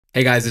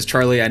Hey guys, it's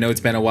Charlie. I know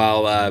it's been a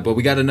while, but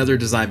we got another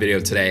design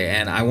video today,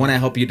 and I want to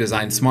help you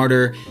design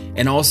smarter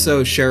and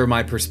also share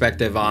my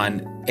perspective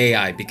on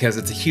AI because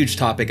it's a huge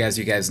topic, as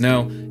you guys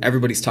know.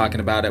 Everybody's talking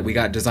about it. We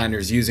got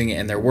designers using it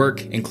in their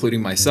work,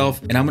 including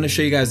myself, and I'm going to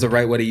show you guys the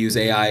right way to use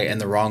AI and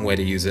the wrong way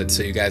to use it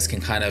so you guys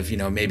can kind of,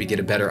 maybe get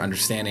a better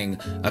understanding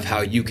of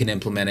how you can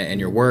implement it in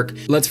your work.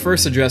 Let's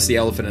first address the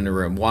elephant in the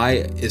room. Why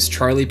is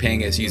Charlie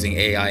Pangus using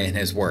AI in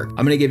his work?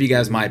 I'm going to give you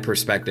guys my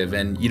perspective,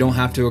 and you don't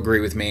have to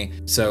agree with me,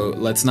 so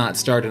let's not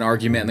start an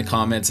argument in the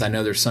comments. I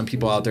know there's some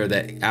people out there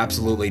that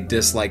absolutely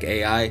dislike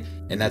AI,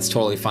 and that's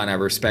totally fine. I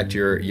respect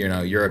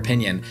your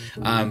opinion.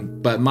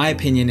 But my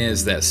opinion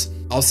is this.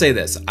 I'll say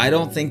this. I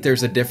don't think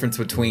there's a difference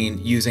between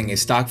using a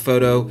stock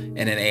photo and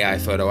an AI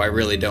photo. I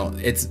really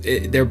don't.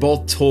 They're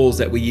both tools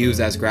that we use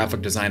as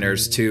graphic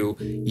designers to,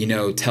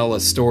 tell a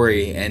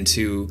story and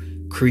to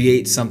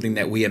create something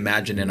that we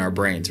imagine in our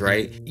brains,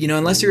 right?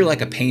 Unless you're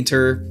like a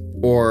painter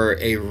or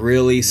a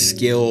really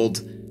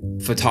skilled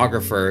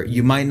photographer,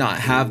 you might not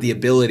have the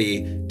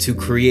ability to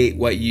create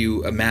what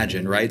you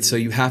imagine, right? So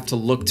you have to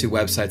look to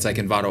websites like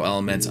Envato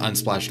Elements,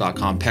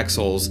 Unsplash.com,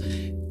 Pexels,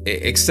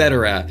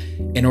 etc.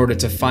 in order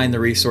to find the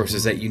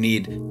resources that you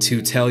need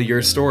to tell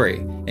your story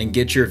and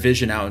get your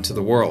vision out into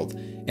the world.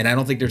 And I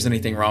don't think there's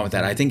anything wrong with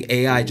that. I think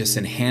AI just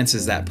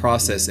enhances that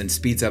process and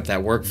speeds up that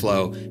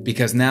workflow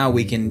because now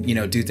we can,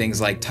 do things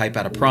like type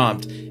out a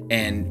prompt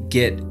and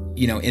get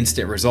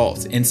instant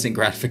results, instant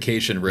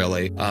gratification,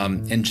 really,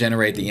 and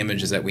generate the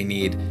images that we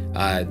need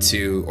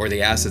or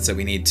the assets that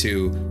we need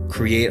to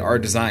create our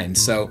design.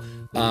 So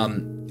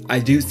I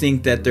do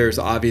think that there's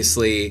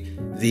obviously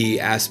the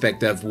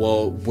aspect of,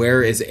 well,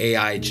 where is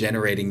AI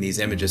generating these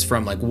images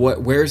from? Like,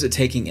 where is it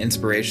taking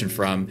inspiration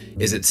from?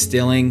 Is it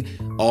stealing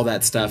all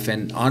that stuff?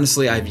 And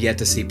honestly, I've yet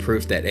to see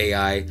proof that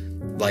AI,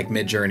 like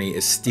Midjourney,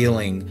 is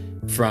stealing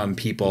from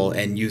people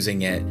and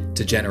using it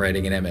to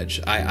generating an image.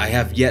 I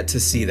have yet to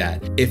see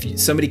that. If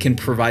somebody can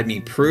provide me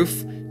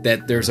proof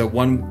that there's a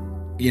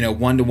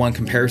one-to-one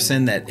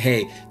comparison that,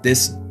 hey,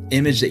 this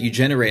image that you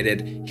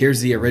generated,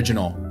 here's the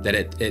original that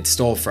it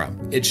stole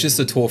from. It's just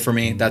a tool for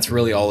me. That's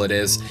really all it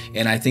is.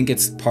 And I think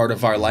it's part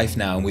of our life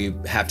now, and we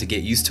have to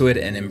get used to it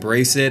and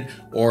embrace it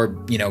or,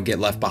 get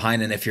left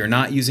behind. And if you're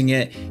not using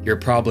it, you're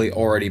probably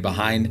already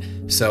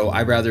behind. So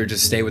I'd rather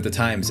just stay with the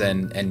times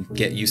and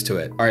get used to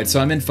it. All right, so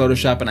I'm in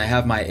Photoshop and I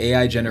have my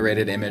AI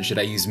generated image that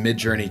I use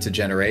Midjourney to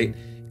generate.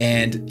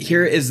 And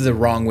here is the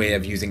wrong way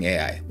of using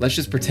AI. Let's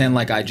just pretend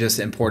like I just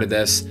imported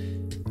this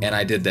and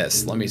I did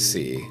this. Let me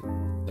see.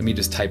 Let me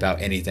just type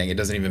out anything. It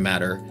doesn't even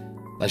matter.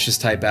 Let's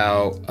just type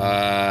out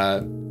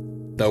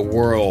the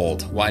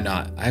world. Why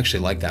not? I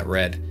actually like that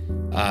red.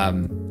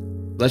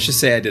 Let's just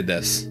say I did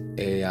this.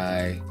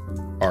 AI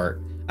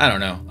art. I don't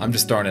know. I'm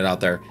just throwing it out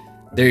there.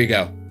 There you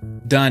go.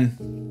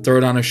 Done. Throw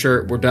it on a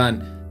shirt. We're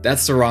done.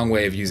 That's the wrong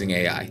way of using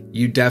AI.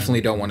 You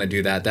definitely don't want to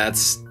do that.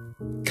 That's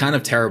kind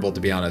of terrible, to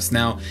be honest.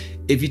 Now,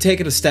 if you take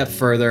it a step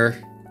further,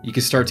 you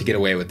can start to get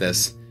away with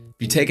this.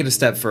 If you take it a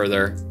step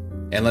further,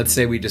 and let's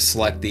say we just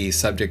select the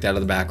subject out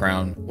of the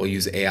background. We'll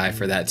use AI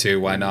for that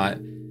too. Why not?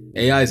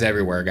 AI is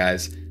everywhere,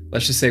 guys.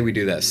 Let's just say we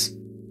do this.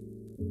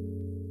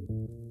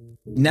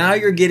 Now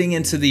you're getting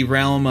into the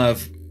realm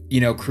of,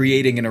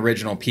 creating an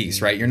original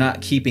piece, right? You're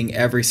not keeping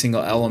every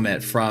single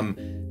element from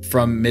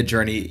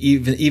Midjourney,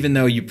 even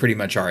though you pretty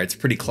much are. It's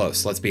pretty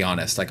close, let's be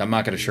honest. Like, I'm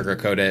not going to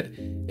sugarcoat it.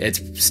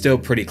 It's still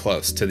pretty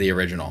close to the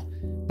original.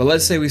 But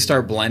let's say we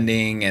start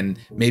blending and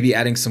maybe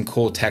adding some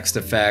cool text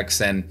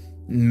effects, and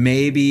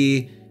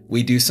maybe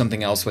we do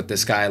something else with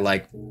this guy,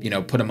 like,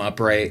 put him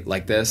upright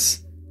like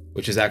this,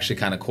 which is actually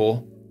kind of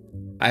cool.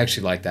 I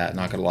actually like that,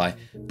 not gonna lie.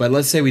 But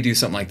let's say we do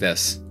something like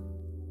this.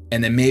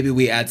 And then maybe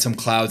we add some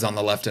clouds on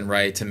the left and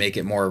right to make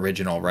it more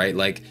original, right?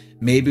 Like,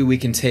 maybe we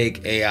can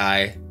take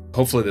AI,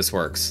 hopefully this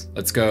works.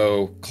 Let's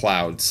go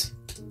clouds.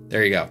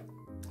 There you go.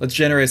 Let's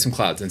generate some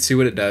clouds and see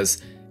what it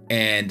does.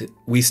 And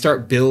we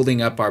start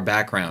building up our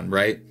background,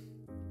 right?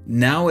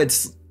 Now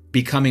it's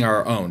becoming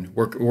our own.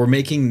 We're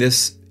making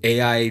this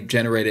AI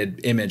generated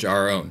image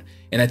our own.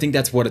 And I think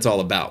that's what it's all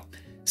about.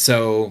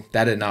 So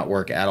that did not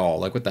work at all.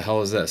 Like, what the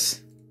hell is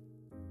this?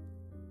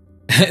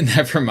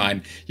 Never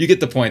mind. You get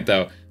the point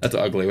though. That's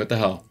ugly. What the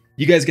hell?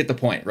 You guys get the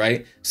point,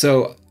 right?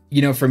 So,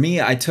 for me,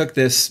 I took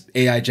this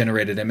AI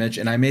generated image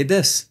and I made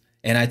this.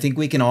 And I think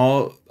we can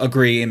all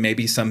agree, and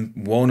maybe some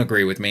won't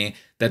agree with me,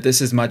 that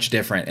this is much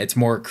different. It's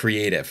more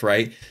creative,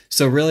 right?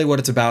 So really what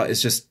it's about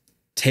is just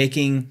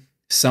taking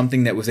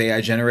something that was AI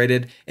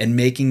generated and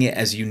making it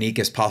as unique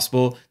as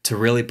possible to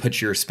really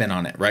put your spin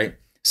on it, right?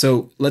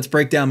 So let's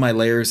break down my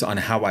layers on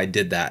how I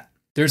did that.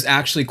 There's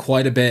actually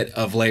quite a bit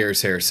of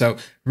layers here. So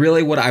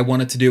really what I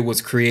wanted to do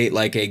was create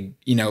like a,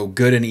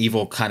 good and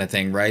evil kind of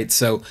thing, right?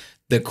 So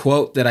the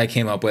quote that I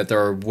came up with,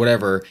 or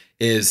whatever,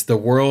 is the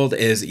world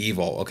is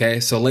evil, okay?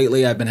 So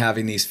lately I've been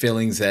having these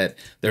feelings that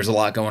there's a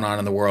lot going on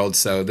in the world.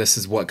 So this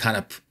is what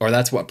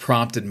that's what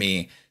prompted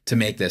me to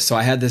make this. So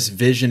I had this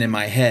vision in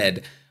my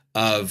head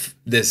of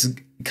this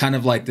kind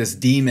of like this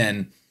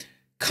demon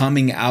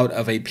coming out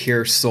of a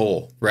pure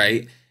soul,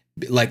 right?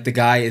 Like the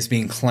guy is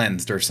being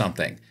cleansed or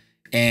something.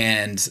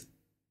 And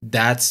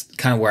that's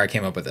kind of where I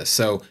came up with this.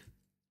 So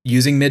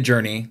using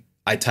Midjourney,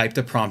 I typed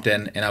the prompt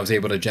in and I was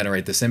able to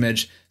generate this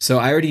image. So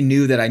I already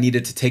knew that I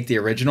needed to take the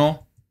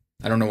original.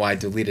 I don't know why I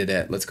deleted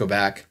it. Let's go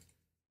back.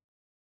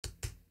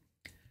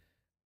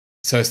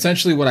 So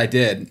essentially what I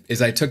did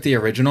is I took the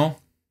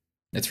original,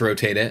 let's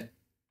rotate it,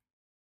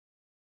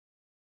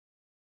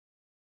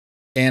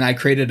 and I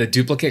created a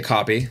duplicate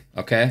copy,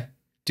 okay?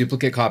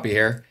 Duplicate copy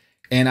here.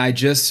 And I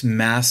just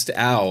masked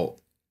out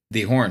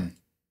the horn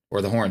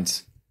or the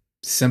horns.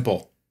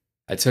 Simple.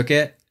 I took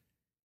it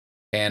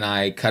and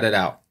I cut it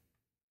out.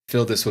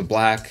 Filled this with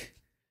black.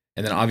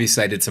 And then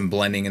obviously I did some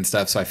blending and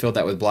stuff. So I filled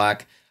that with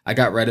black. I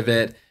got rid of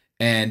it.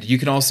 And you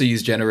can also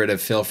use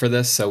generative fill for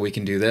this. So we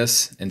can do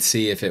this and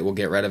see if it will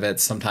get rid of it.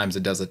 Sometimes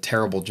it does a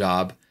terrible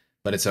job,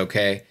 but it's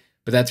okay.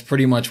 But that's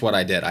pretty much what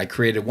I did. I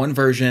created one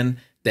version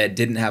that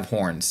didn't have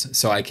horns.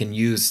 So I can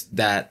use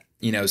that,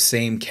 you know,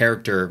 same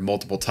character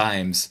multiple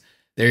times.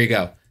 There you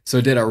go. So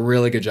it did a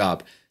really good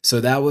job.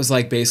 So that was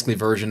like basically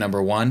version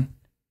number 1.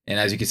 And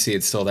as you can see,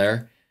 it's still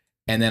there.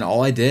 And then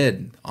all I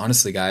did,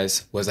 honestly,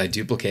 guys, was I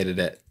duplicated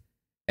it.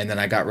 And then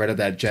I got rid of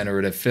that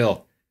generative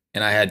fill.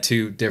 And I had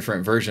 2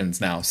 different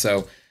versions now.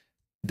 So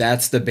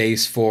that's the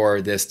base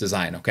for this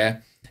design, okay?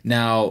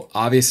 Now,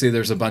 obviously,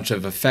 there's a bunch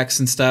of effects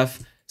and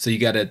stuff. So you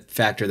got to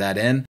factor that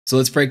in. So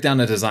let's break down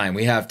the design.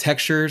 We have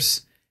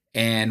textures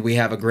and we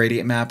have a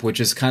gradient map, which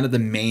is kind of the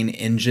main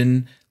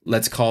engine,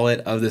 let's call it,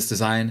 of this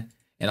design.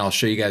 And I'll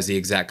show you guys the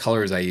exact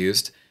colors I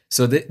used.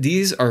 So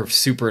these are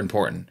super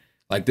important.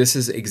 Like this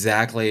is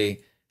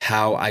exactly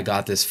how I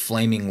got this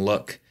flaming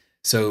look.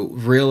 So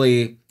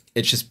really,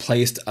 it's just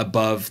placed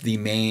above the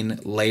main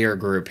layer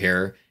group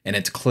here, and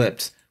it's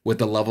clipped with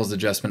the levels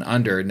adjustment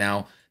under.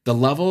 Now, the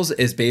levels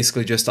is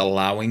basically just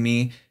allowing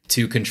me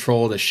to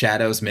control the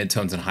shadows,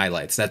 midtones, and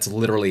highlights. That's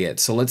literally it.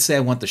 So let's say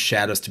I want the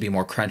shadows to be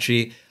more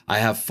crunchy. I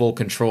have full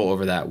control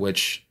over that,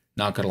 which,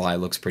 not gonna lie,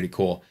 looks pretty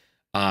cool.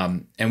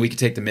 And we can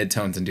take the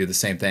midtones and do the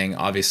same thing.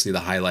 Obviously,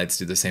 the highlights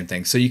do the same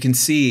thing. So you can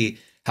see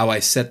how I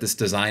set this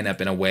design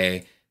up in a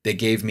way that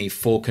gave me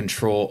full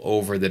control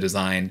over the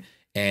design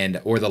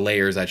or the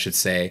layers, I should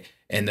say,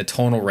 and the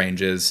tonal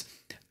ranges.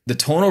 The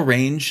tonal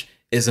range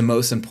is the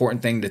most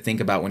important thing to think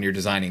about when you're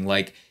designing.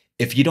 Like,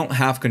 if you don't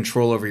have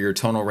control over your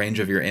tonal range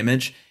of your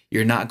image,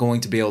 you're not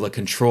going to be able to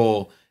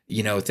control,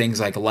 you know, things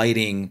like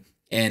lighting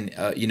and,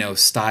 you know,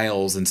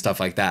 styles and stuff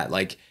like that.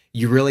 Like,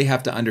 you really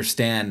have to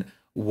understand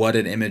what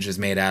an image is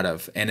made out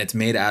of, and it's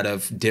made out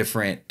of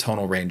different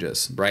tonal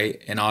ranges,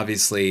 right? And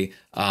obviously,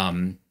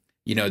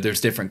 you know,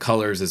 there's different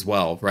colors as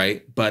well,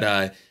 right?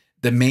 But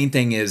the main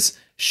thing is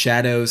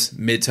shadows,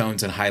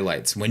 midtones, and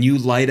highlights. When you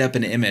light up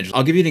an image,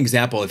 I'll give you an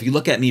example. If you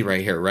look at me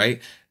right here,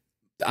 right?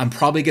 I'm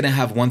probably going to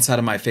have one side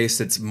of my face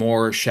that's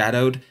more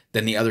shadowed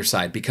than the other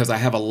side because I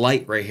have a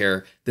light right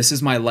here. This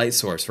is my light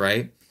source,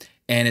 right?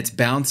 And it's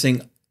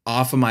bouncing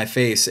off of my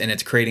face and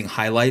it's creating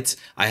highlights.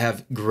 I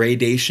have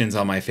gradations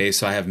on my face,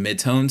 so I have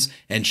midtones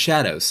and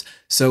shadows.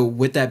 So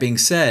with that being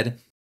said,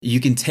 you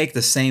can take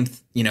the same,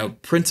 you know,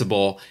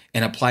 principle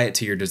and apply it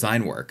to your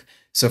design work.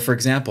 So for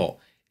example,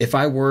 if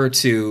I were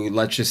to,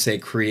 let's just say,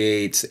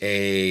 create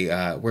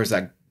a, where's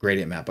that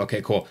gradient map?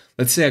 Okay, cool.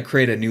 Let's say I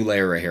create a new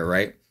layer right here,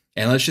 right?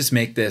 And let's just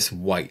make this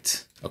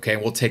white, okay?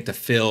 We'll take the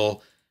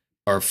fill,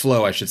 or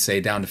flow, I should say,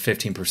 down to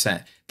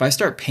 15%. If I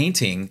start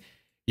painting,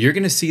 you're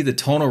gonna see the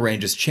tonal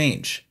ranges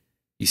change.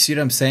 You see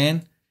what I'm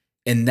saying?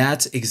 And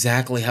that's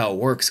exactly how it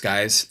works,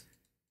 guys.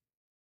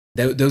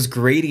 Those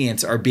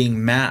gradients are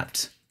being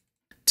mapped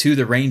to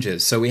the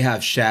ranges. So we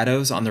have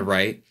shadows on the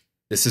right.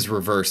 This is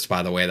reversed,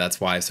 by the way,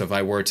 that's why. So if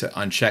I were to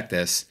uncheck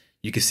this,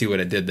 you can see what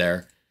it did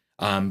there.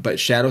 But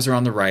shadows are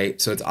on the right,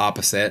 so it's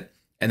opposite.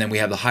 And then we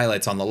have the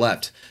highlights on the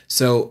left.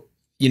 So,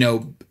 you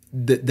know,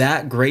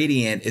 that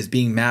gradient is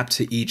being mapped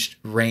to each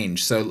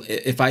range. So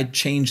if I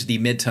change the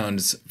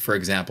midtones, for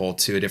example,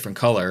 to a different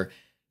color,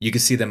 you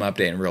can see them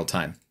update in real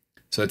time.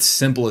 So it's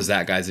simple as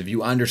that, guys. If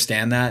you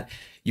understand that,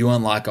 you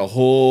unlock a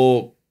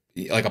whole,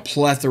 like a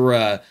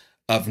plethora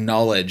of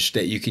knowledge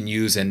that you can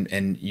use,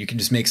 and you can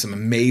just make some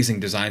amazing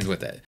designs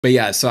with it. But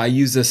yeah, so I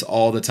use this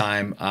all the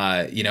time.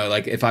 You know,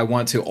 like if I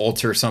want to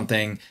alter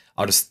something,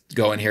 I'll just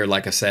go in here.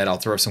 Like I said, I'll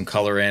throw some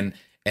color in.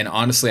 And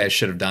honestly, I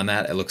should have done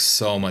that. It looks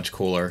so much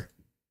cooler.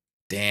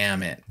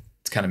 Damn it.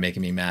 It's kind of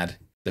making me mad.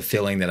 The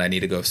feeling that I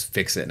need to go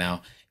fix it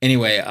now.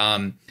 Anyway,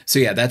 so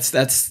yeah,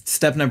 that's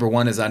step number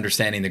 1 is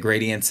understanding the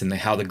gradients and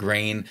how the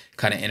grain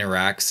kind of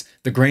interacts.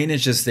 The grain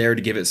is just there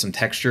to give it some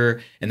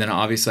texture. And then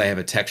obviously I have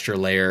a texture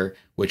layer,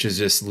 which is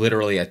just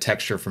literally a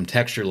texture from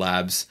Texture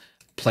Labs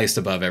placed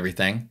above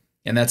everything.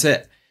 And that's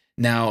it.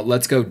 Now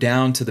let's go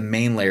down to the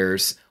main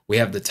layers. We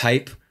have the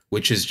type,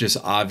 which is just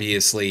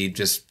obviously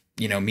just,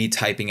 you know, me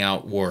typing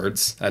out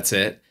words. That's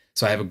it.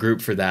 So I have a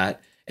group for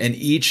that. And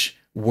each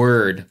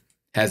word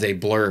has a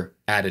blur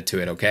added to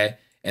it, okay?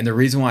 And the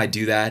reason why I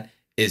do that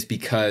is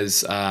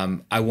because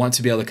I want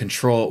to be able to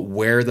control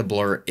where the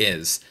blur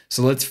is.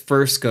 So let's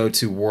first go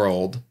to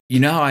world. You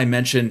know how I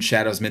mentioned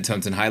shadows,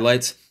 midtones, and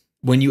highlights?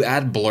 When you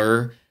add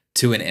blur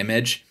to an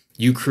image,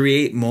 you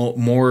create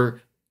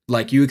more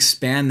like you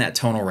expand that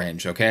tonal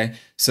range, okay?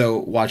 So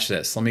watch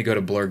this. Let me go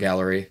to blur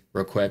gallery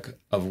real quick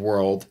of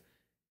world,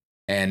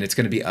 and it's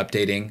going to be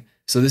updating.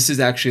 So this is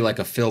actually like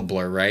a filled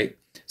blur, right?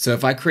 So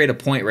if I create a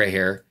point right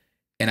here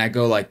and I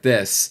go like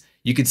this,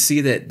 you can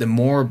see that the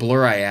more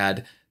blur I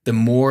add, the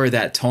more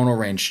that tonal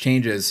range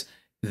changes,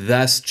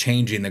 thus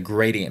changing the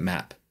gradient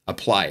map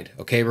applied.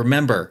 Okay,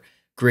 remember,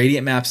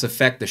 gradient maps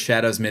affect the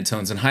shadows,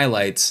 midtones, and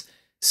highlights.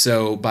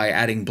 So by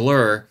adding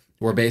blur,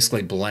 we're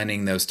basically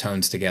blending those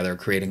tones together,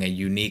 creating a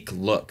unique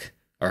look.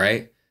 All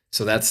right,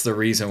 so that's the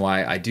reason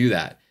why I do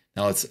that.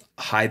 Now let's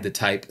hide the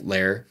type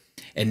layer.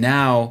 And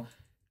now,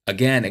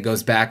 again, it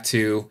goes back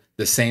to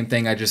the same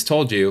thing I just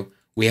told you.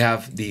 We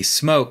have the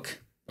smoke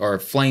or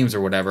flames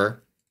or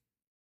whatever.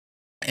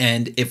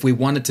 And if we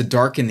wanted to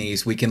darken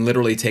these, we can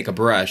literally take a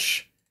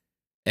brush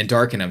and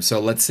darken them. So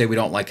let's say we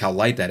don't like how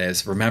light that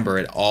is. Remember,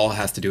 it all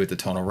has to do with the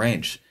tonal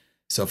range.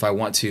 So if I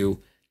want to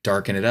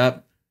darken it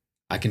up,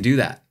 I can do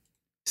that.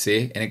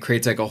 See? And it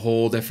creates like a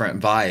whole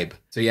different vibe.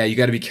 So yeah, you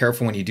got to be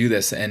careful when you do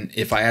this. And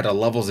if I add a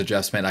levels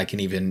adjustment, I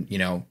can even,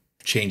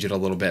 change it a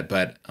little bit,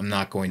 but I'm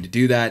not going to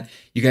do that.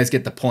 You guys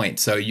get the point.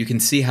 So you can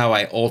see how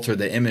I alter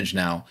the image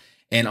now.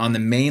 And on the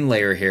main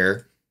layer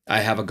here, I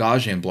have a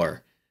Gaussian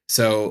blur.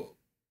 So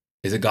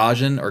is it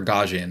Gaussian or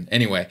Gaussian?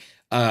 Anyway,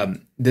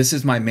 this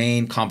is my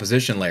main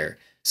composition layer.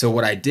 So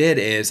what I did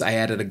is I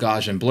added a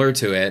Gaussian blur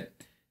to it.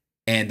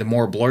 And the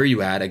more blur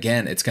you add,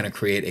 again, it's going to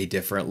create a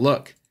different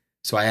look.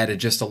 So I added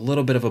just a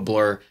little bit of a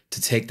blur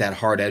to take that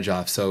hard edge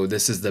off. So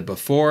this is the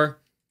before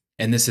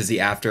and this is the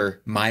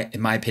after.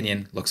 In my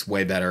opinion, looks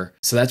way better.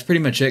 So that's pretty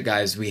much it,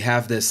 guys. We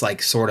have this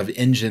like sort of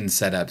engine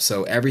set up.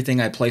 So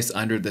everything I place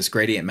under this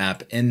gradient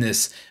map in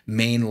this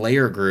main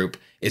layer group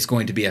is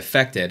going to be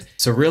affected.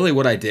 So really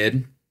what I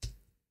did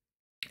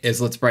is,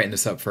 let's brighten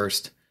this up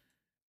first.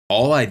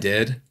 All I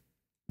did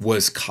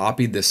was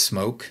copied this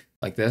smoke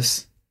like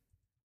this,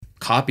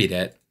 copied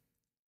it,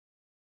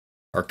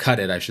 or cut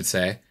it, I should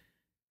say,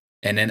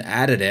 and then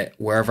added it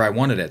wherever I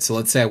wanted it. So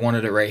let's say I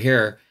wanted it right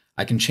here.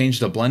 I can change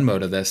the blend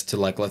mode of this to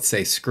like, let's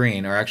say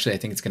screen, or actually I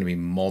think it's going to be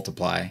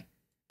multiply.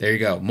 There you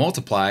go,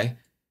 multiply,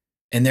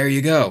 and there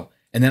you go.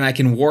 And then I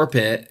can warp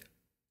it,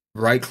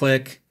 right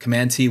click,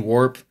 Command T,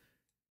 warp,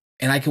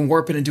 and I can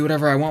warp it and do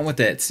whatever I want with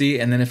it. See,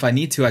 and then if I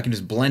need to, I can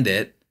just blend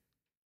it.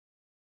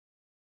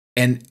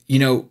 And,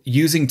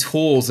 using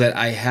tools that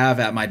I have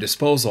at my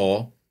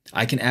disposal,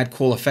 I can add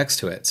cool effects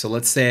to it. So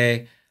let's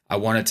say I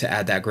wanted to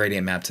add that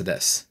gradient map to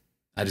this.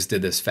 I just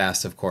did this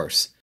fast, of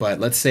course. But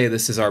let's say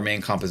this is our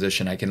main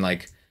composition. I can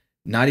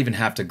not even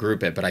have to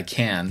group it, but I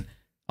can.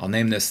 I'll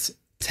name this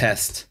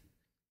test,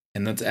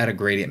 and let's add a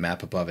gradient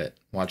map above it.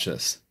 Watch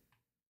this.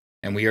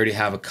 And we already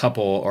have a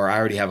couple, or I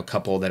already have a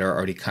couple that are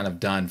already kind of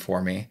done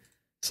for me.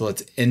 So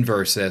let's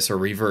inverse this or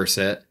reverse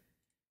it.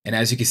 And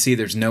as you can see,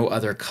 there's no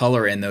other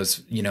color in those,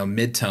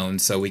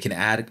 midtones, so we can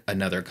add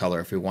another color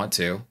if we want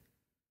to.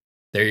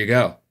 There you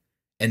go.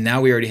 And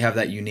now we already have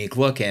that unique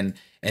look, and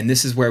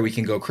this is where we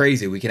can go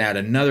crazy. We can add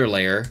another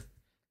layer.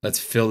 Let's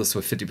fill this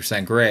with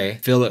 50% gray,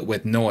 fill it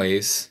with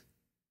noise.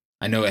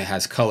 I know it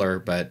has color,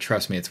 but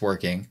trust me, it's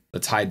working.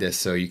 Let's hide this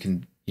so you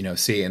can,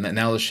 see. And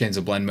now let's change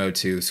the blend mode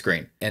to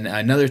screen. And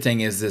another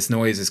thing is this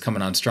noise is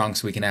coming on strong,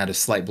 so we can add a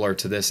slight blur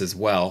to this as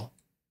well.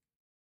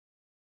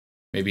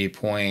 Maybe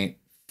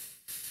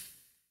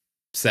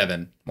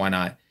 0.7, why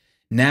not?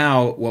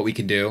 Now what we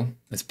can do,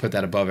 let's put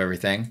that above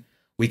everything.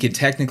 We can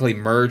technically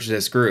merge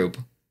this group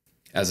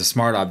as a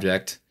smart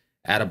object,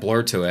 add a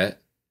blur to it.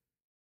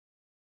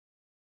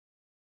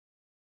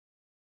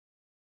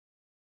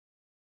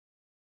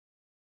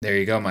 There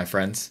you go, my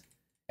friends.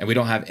 And we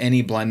don't have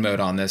any blend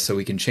mode on this, so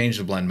we can change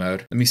the blend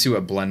mode. Let me see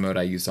what blend mode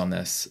I used on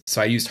this.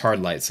 So I used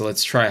hard light, so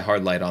let's try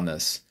hard light on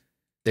this.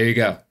 There you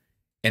go.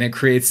 And it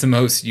creates the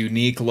most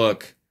unique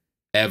look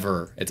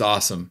ever. It's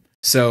awesome.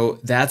 So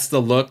that's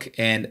the look.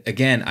 And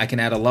again, I can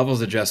add a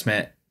levels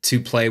adjustment to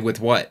play with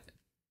what?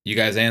 You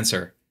guys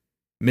answer.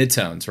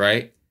 Midtones,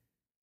 right?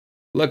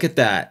 Look at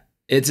that.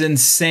 It's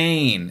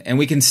insane. And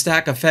we can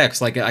stack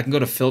effects. Like I can go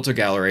to filter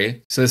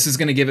gallery. So this is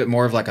going to give it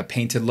more of like a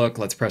painted look.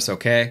 Let's press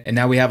OK. And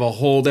now we have a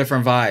whole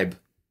different vibe.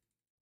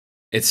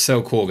 It's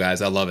so cool,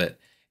 guys. I love it.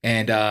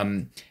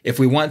 And if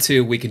we want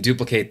to, we can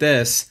duplicate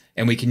this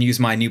and we can use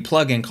my new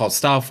plugin called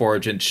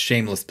StyleForge. And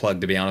shameless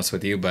plug, to be honest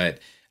with you, but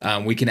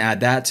we can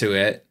add that to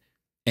it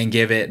and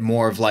give it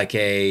more of like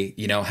a,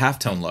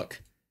 halftone look,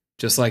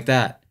 just like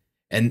that.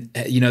 And,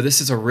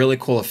 this is a really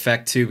cool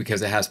effect too,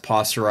 because it has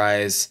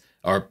posterize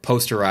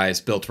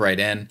built right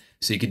in.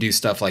 So you could do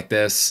stuff like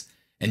this,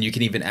 and you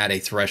can even add a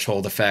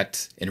threshold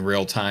effect in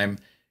real time.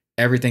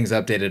 Everything's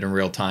updated in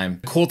real time.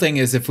 The cool thing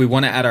is if we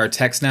want to add our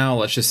text now,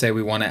 let's just say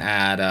we want to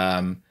add,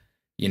 I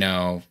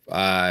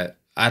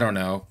don't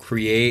know,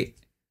 create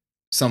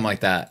something like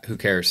that. Who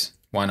cares?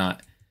 Why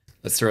not?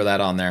 Let's throw that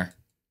on there.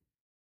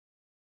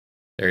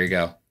 There you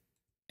go.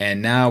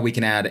 And now we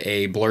can add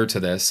a blur to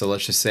this. So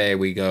let's just say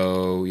we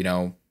go,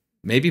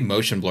 maybe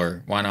motion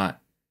blur. Why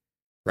not?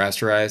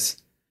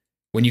 Rasterize.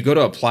 When you go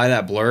to apply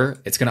that blur,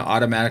 it's going to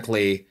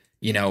automatically,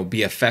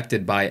 be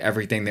affected by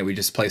everything that we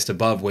just placed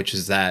above, which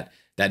is that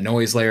that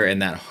noise layer,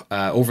 and that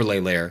overlay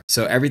layer.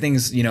 So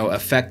everything's, you know,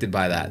 affected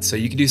by that. So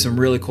you can do some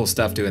really cool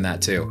stuff doing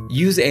that too.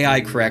 Use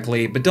AI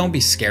correctly, but don't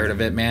be scared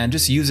of it, man.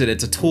 Just use it.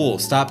 It's a tool.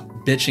 Stop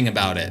bitching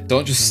about it.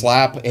 Don't just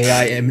slap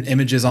AI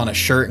images on a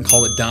shirt and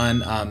call it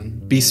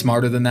done. Be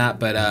smarter than that.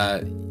 But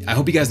I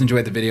hope you guys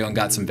enjoyed the video and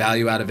got some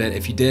value out of it.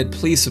 If you did,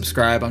 please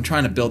subscribe. I'm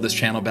trying to build this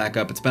channel back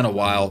up. It's been a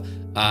while.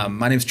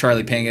 My name's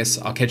Charlie Pangus.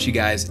 I'll catch you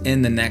guys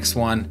in the next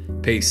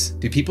one. Peace.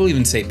 Do people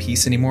even say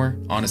peace anymore?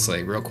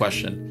 Honestly, real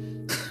question.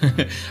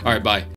 All right, bye.